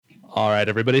All right,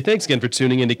 everybody. Thanks again for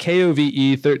tuning into KOVE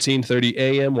 1330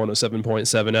 AM, 107.7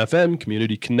 FM,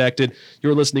 Community Connected.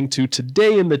 You're listening to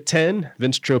Today in the 10.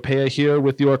 Vince Tropea here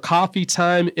with your coffee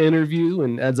time interview.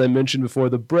 And as I mentioned before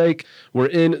the break, we're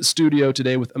in studio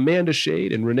today with Amanda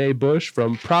Shade and Renee Bush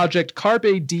from Project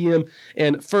Carpe Diem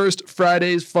and First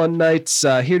Fridays Fun Nights.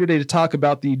 Here today to talk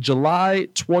about the July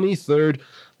 23rd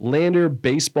Lander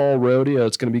Baseball Rodeo.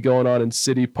 It's going to be going on in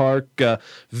City Park.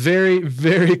 Very,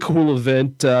 very cool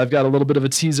event. I've got a little bit of a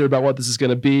teaser about what this is going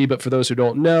to be, but for those who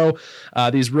don't know,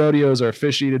 these rodeos are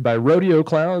officiated by rodeo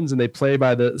clowns, and they play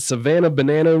by the Savannah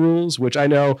Banana rules, which I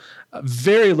know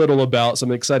very little about, so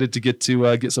I'm excited to get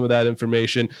some of that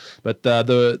information. But there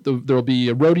will be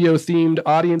a rodeo-themed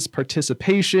audience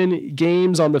participation,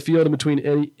 games on the field in between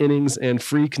innings, and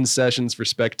free concessions for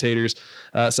spectators.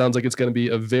 Sounds like it's going to be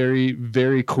a very,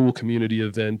 very cool community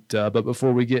event. But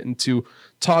before we get into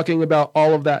talking about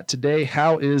all of that today,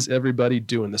 how is everybody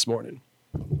doing this morning?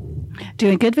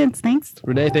 Doing good, Vince. Thanks.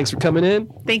 Renee, thanks for coming in.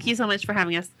 Thank you so much for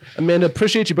having us. Amanda,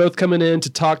 appreciate you both coming in to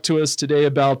talk to us today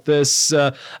about this.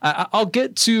 I'll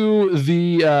get to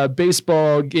the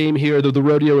baseball game here, the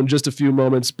rodeo, in just a few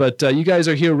moments, but you guys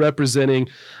are here representing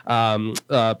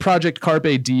Project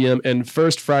Carpe Diem and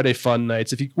First Friday Fun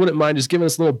Nights. If you wouldn't mind just giving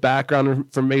us a little background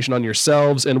information on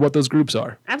yourselves and what those groups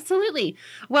are. Absolutely.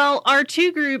 Well, our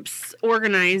two groups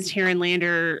organized here in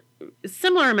Lander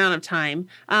similar amount of time.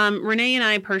 Renee and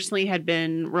I personally had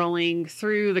been rolling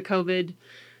through the COVID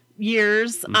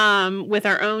years with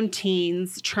our own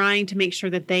teens, trying to make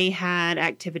sure that they had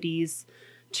activities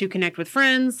to connect with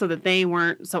friends so that they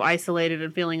weren't so isolated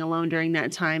and feeling alone during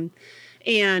that time.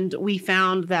 And we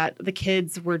found that the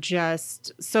kids were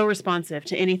just so responsive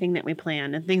to anything that we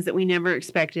planned and things that we never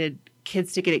expected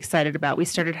kids to get excited about. We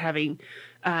started having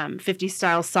 50s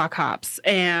style sock hops,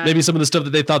 and maybe some of the stuff that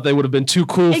they thought they would have been too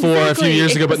cool for a few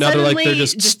years ago, but now they're like, they're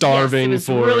just starving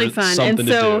for really fun. Something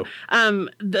to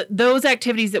do. Those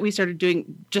activities that we started doing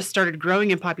just started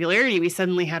growing in popularity. We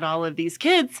suddenly had all of these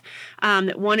kids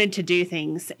that wanted to do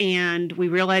things, and we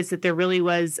realized that there really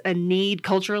was a need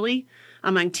culturally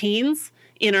among teens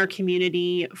in our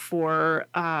community for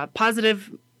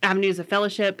positive avenues of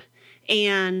fellowship.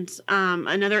 And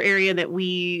another area that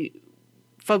we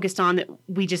focused on that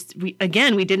we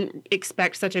didn't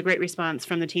expect such a great response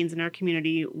from the teens in our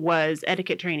community was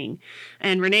etiquette training.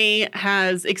 And Renee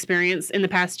has experience in the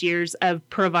past years of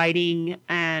providing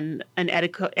an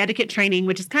etiquette training,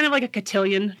 which is kind of like a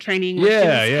cotillion training where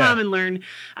students come and learn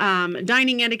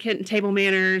dining etiquette and table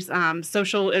manners,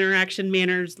 social interaction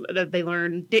manners that they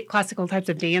learn, classical types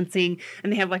of dancing,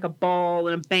 and they have like a ball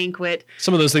and a banquet.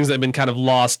 Some of those things that have been kind of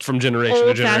lost from generation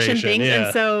to generation. Old-fashioned things. Yeah.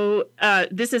 And so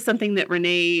this is something that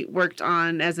Renee worked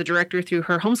on as a director through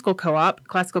her homeschool co-op,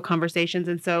 Classical Conversations.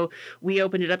 And so we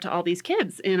opened it up to all these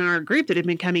kids in our group that had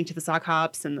been coming to the sock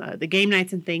hops and the game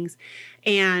nights and things.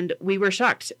 And we were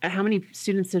shocked at how many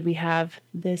students did we have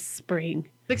this spring.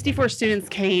 64 students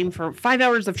came for 5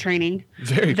 hours of training.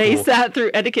 Very cool. They sat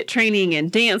through etiquette training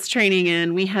and dance training,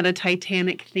 and we had a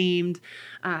Titanic-themed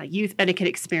youth etiquette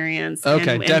experience.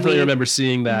 Okay, definitely remember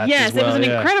seeing that. Yes, as well. It was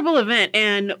an incredible event,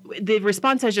 and the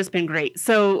response has just been great.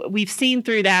 So we've seen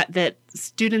through that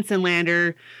students in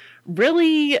Lander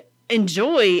really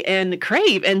enjoy and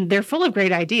crave, and they're full of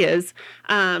great ideas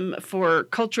for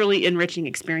culturally enriching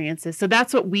experiences. So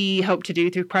that's what we hope to do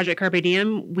through Project Carpe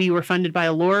Diem. We were funded by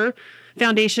a Lore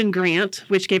Foundation grant,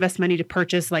 which gave us money to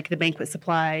purchase like the banquet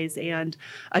supplies and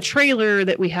a trailer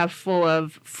that we have full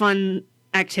of fun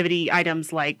activity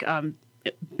items like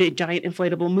big giant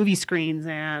inflatable movie screens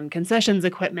and concessions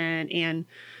equipment. And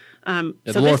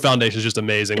the Lore Foundation is just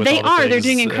amazing. They're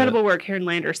doing incredible work here in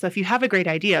Lander. So if you have a great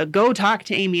idea, go talk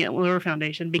to Amy at Lore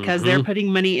Foundation, because they're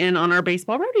putting money in on our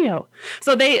baseball rodeo.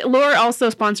 So Lore also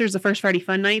sponsors the First Friday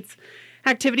Fun Nights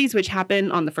activities, which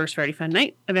happen on the first Friday Fun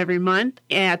Night of every month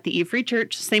at the Eve Free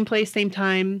Church, same place, same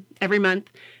time, every month.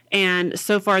 And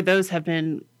so far, those have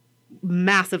been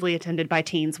massively attended by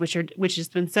teens, which has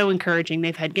been so encouraging.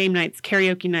 They've had game nights,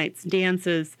 karaoke nights,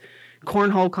 dances,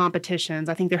 cornhole competitions.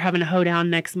 I think they're having a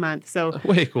hoedown next month. So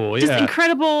way cool, yeah. Just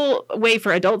incredible way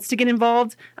for adults to get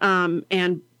involved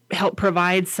and help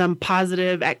provide some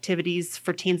positive activities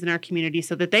for teens in our community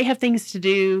so that they have things to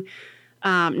do,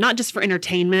 not just for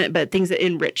entertainment, but things that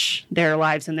enrich their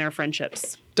lives and their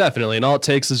friendships. Definitely. And all it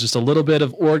takes is just a little bit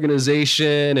of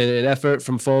organization and effort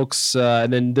from folks.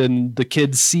 And then the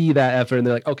kids see that effort and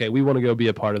they're like, okay, we want to go be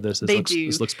a part of this.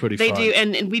 This looks pretty fun. They do.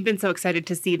 And we've been so excited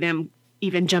to see them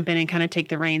even jump in and kind of take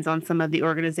the reins on some of the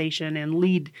organization and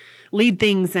lead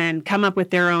things and come up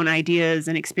with their own ideas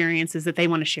and experiences that they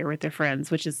want to share with their friends,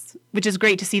 which is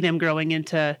great to see them growing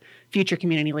into future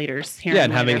community leaders here. Yeah,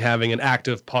 and having an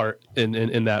active part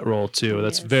in that role too.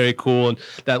 That's very cool, and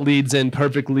that leads in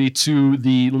perfectly to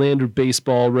the Lander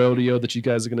Baseball Rodeo that you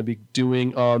guys are going to be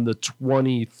doing on the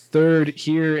 23rd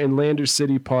here in Lander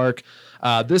City Park.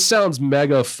 This sounds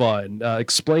mega fun.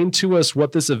 Explain to us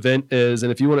what this event is,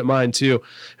 and if you wouldn't mind too,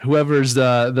 whoever's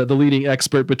the leading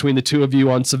expert between the two of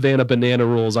you on Savannah Banana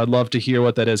rules, I'd love to hear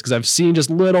what that is, because I've seen just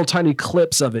little tiny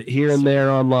clips of it here and there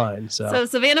online. So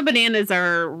Savannah Bananas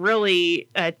are really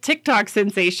a TikTok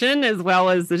sensation as well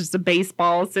as just a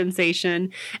baseball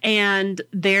sensation, and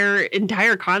their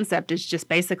entire concept is just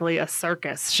basically a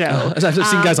circus show. I've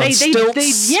seen guys on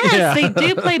stilts. They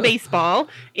do play baseball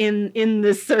in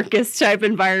this circus type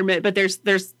environment, but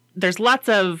there's lots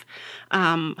of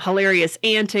hilarious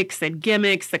antics and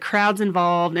gimmicks, the crowd's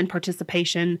involved and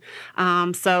participation.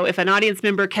 So if an audience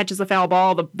member catches a foul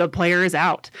ball, the player is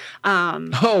out.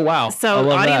 Oh, wow. So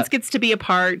the audience gets to be a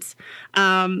part.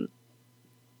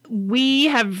 We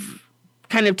have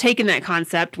kind of taken that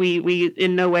concept. We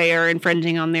in no way are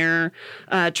infringing on their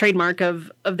trademark of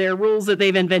their rules that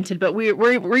they've invented, but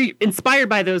we're inspired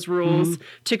by those rules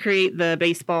to create the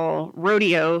baseball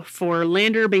rodeo for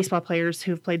Lander baseball players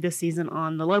who've played this season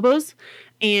on the Lobos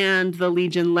and the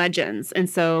Legion Legends. And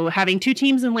so having two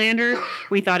teams in Lander,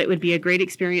 we thought it would be a great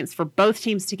experience for both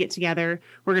teams to get together.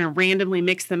 We're going to randomly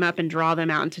mix them up and draw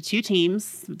them out into two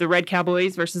teams, the Red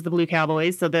Cowboys versus the Blue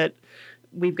Cowboys, so that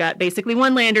we've got basically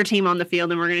one Lander team on the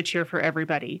field, and we're going to cheer for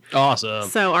everybody. Awesome.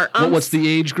 So our what's the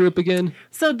age group again?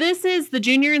 So this is the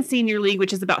junior and senior league,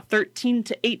 which is about 13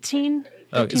 to 18.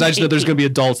 Because I just know there's going to be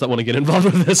adults that want to get involved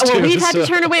with this too. Well, we've had to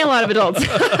turn away a lot of adults.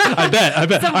 I bet.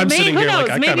 So I'm sitting here like,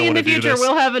 I kind of want to do this. Maybe in the future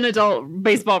we'll have an adult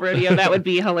baseball rodeo. That would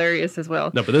be hilarious as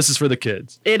well. No, but this is for the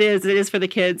kids. It is for the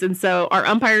kids. And so our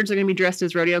umpires are going to be dressed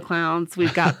as rodeo clowns.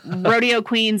 We've got rodeo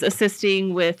queens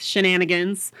assisting with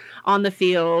shenanigans on the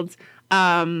field.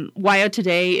 WYO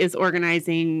Today is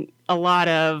organizing a lot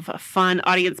of fun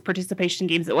audience participation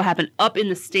games that will happen up in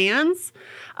the stands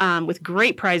with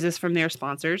great prizes from their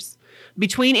sponsors.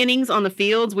 Between innings on the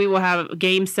fields, we will have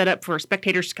games set up for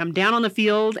spectators to come down on the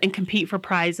field and compete for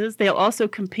prizes. They'll also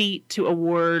compete to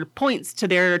award points to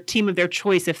their team of their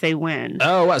choice if they win.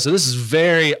 Oh, wow. So this is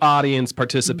very audience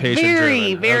participation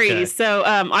driven. Very. Okay. So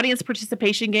audience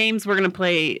participation games, we're going to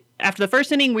play. After the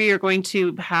first inning, we are going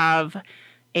to have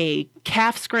a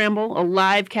calf scramble, a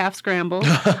live calf scramble.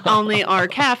 Only our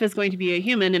calf is going to be a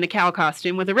human in a cow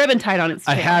costume with a ribbon tied on its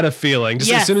tail. I had a feeling.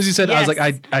 Just as soon as you said, I was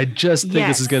like, I just think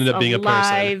this is going to end up being a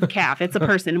person. Live calf. It's a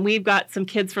person. We've got some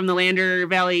kids from the Lander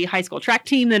Valley High School track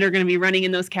team that are going to be running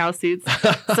in those cow suits.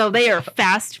 So they are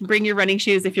fast. Bring your running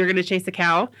shoes if you're going to chase a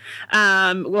cow.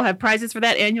 We'll have prizes for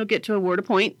that, and you'll get to award a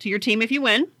point to your team if you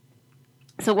win.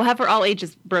 So we'll have for all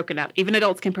ages broken up. Even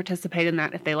adults can participate in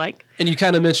that if they like. And you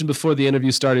kind of mentioned before the interview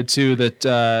started, too,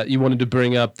 that you wanted to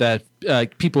bring up that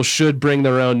people should bring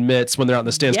their own mitts when they're out in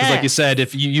the stands. Because like you said,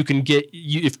 if you can get,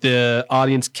 if the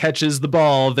audience catches the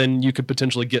ball, then you could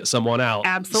potentially get someone out.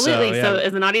 Absolutely. So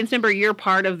as an audience member, you're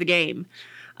part of the game.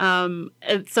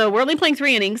 So we're only playing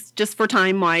 3 innings just for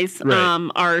time-wise. Right.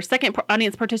 Our second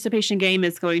audience participation game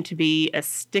is going to be a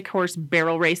stick horse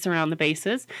barrel race around the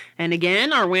bases. And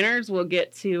again, our winners will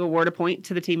get to award a point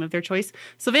to the team of their choice.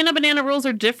 Savannah Banana rules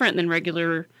are different than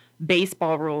regular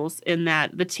baseball rules in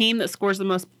that the team that scores the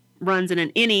most runs in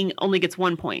an inning only gets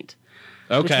 1 point.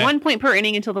 Okay. With 1 point per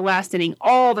inning until the last inning,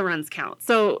 all the runs count.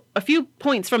 So a few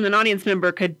points from an audience member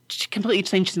could completely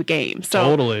change the game. So,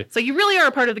 totally. So you really are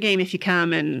a part of the game if you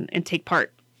come and take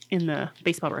part in the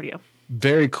baseball rodeo.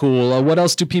 Very cool. What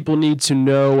else do people need to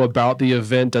know about the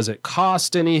event? Does it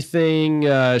cost anything?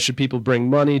 Should people bring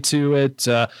money to it?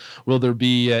 Will there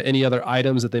be any other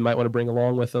items that they might want to bring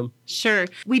along with them? Sure.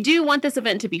 We do want this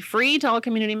event to be free to all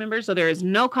community members, so there is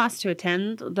no cost to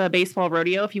attend the baseball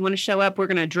rodeo. If you want to show up, we're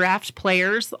going to draft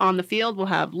players on the field. We'll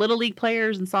have Little League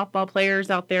players and softball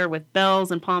players out there with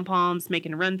bells and pom-poms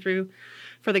making a run through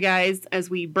for the guys as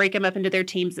we break them up into their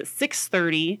teams at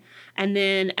 6:30. And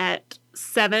then at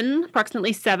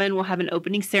approximately 7, we'll have an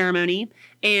opening ceremony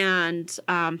and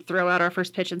throw out our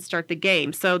first pitch and start the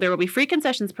game. So there will be free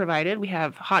concessions provided. We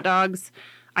have hot dogs,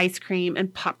 ice cream,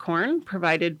 and popcorn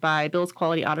provided by Bill's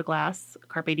Quality Auto Glass,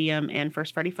 Carpe Diem, and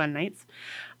First Friday Fun Nights.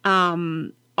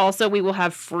 Also, we will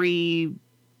have free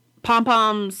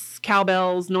pom-poms,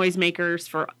 cowbells, noisemakers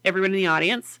for everyone in the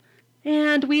audience.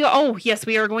 And we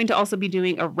are going to also be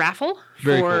doing a raffle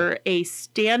for a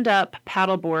stand-up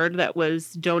paddleboard that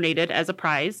was donated as a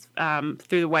prize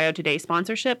through the WYO Today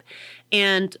sponsorship.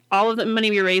 And all of the money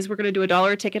we raise, we're going to do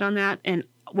 $1 a ticket on that, and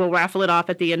we'll raffle it off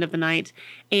at the end of the night.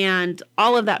 And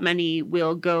all of that money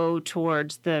will go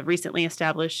towards the recently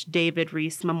established David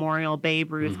Reese Memorial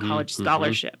Babe Ruth College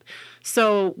Scholarship.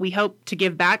 So we hope to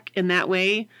give back in that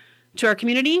way to our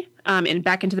community and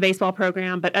back into the baseball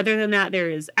program. But other than that, there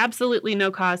is absolutely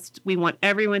no cost. We want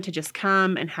everyone to just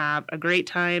come and have a great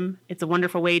time. It's a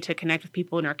wonderful way to connect with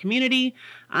people in our community,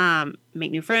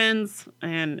 make new friends,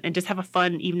 and just have a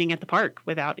fun evening at the park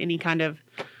without any kind of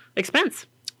expense.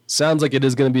 Sounds like it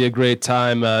is going to be a great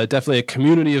time. Definitely a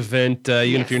community event,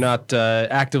 even if you're not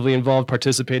actively involved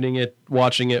participating it,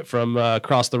 watching it from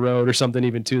across the road or something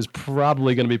even too is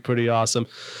probably going to be pretty awesome.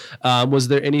 Was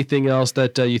there anything else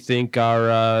that you think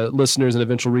our listeners and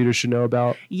eventual readers should know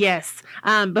about? Yes.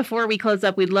 Before we close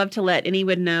up, we'd love to let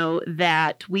anyone know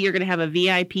that we are going to have a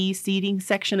VIP seating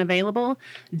section available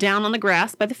down on the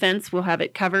grass by the fence. We'll have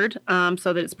it covered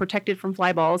so that it's protected from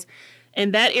fly balls.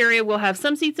 And that area will have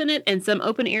some seats in it and some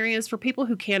open areas for people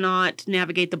who cannot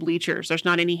navigate the bleachers. There's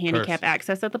not any handicap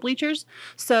access at the bleachers.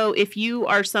 So if you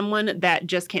are someone that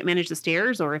just can't manage the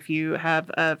stairs, or if you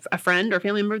have a friend or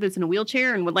family member that's in a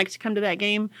wheelchair and would like to come to that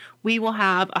game, we will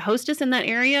have a hostess in that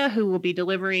area who will be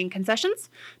delivering concessions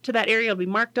to that area. It'll be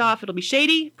marked off. It'll be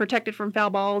shady, protected from foul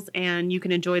balls, and you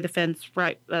can enjoy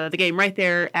the game right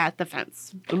there at the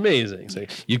fence. Amazing. So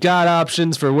you've got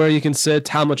options for where you can sit,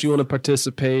 how much you want to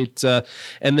participate.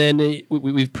 And then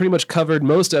we've pretty much covered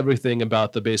most everything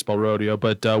about the baseball rodeo,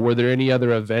 but were there any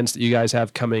other events that you guys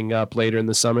have coming up later in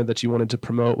the summer that you wanted to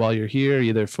promote while you're here,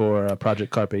 either for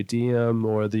Project Carpe Diem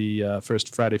or the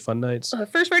First Friday Fun Nights?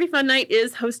 First Friday Fun Night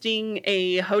is hosting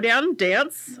a hoedown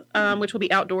dance, which will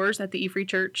be outdoors at the E-Free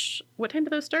Church. What time do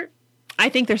those start? I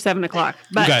think they're 7:00,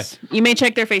 but you may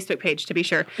check their Facebook page to be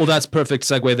sure. Well, that's perfect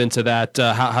segue into that.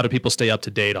 How do people stay up to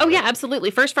date on it? Yeah,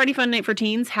 absolutely. First Friday Fun Night for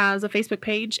Teens has a Facebook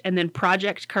page, and then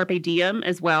Project Carpe Diem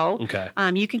as well. Okay.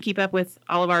 You can keep up with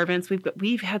all of our events.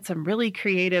 We've had some really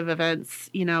creative events,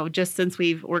 just since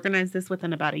we've organized this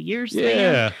within about a year's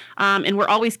span. And we're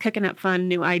always cooking up fun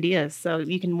new ideas. So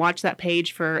you can watch that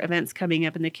page for events coming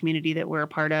up in the community that we're a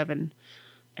part of and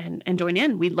join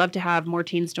in. We'd love to have more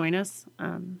teens join us.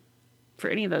 For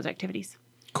any of those activities.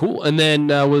 Cool. And then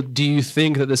do you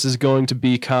think that this is going to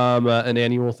become an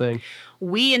annual thing?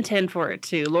 We intend for it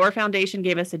to. Laura Foundation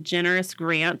gave us a generous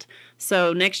grant.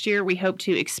 So next year we hope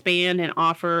to expand and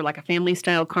offer like a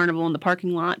family-style carnival in the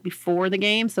parking lot before the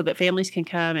game so that families can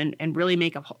come and really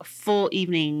make a full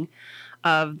evening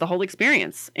of the whole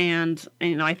experience. And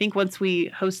I think once we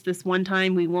host this one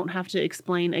time, we won't have to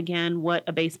explain again what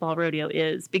a baseball rodeo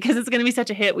is, because it's going to be such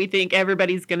a hit. We think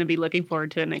everybody's going to be looking forward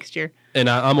to it next year. And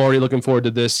I'm already looking forward to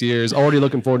this year's, already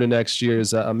looking forward to next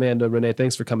year's. Amanda, Renee,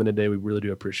 thanks for coming today. We really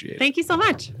do appreciate it. Thank you so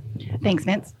much. Thanks,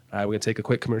 Vince. All right, we're going to take a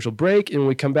quick commercial break, and when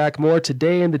we come back, more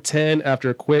Today in the 10 after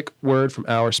a quick word from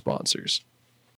our sponsors.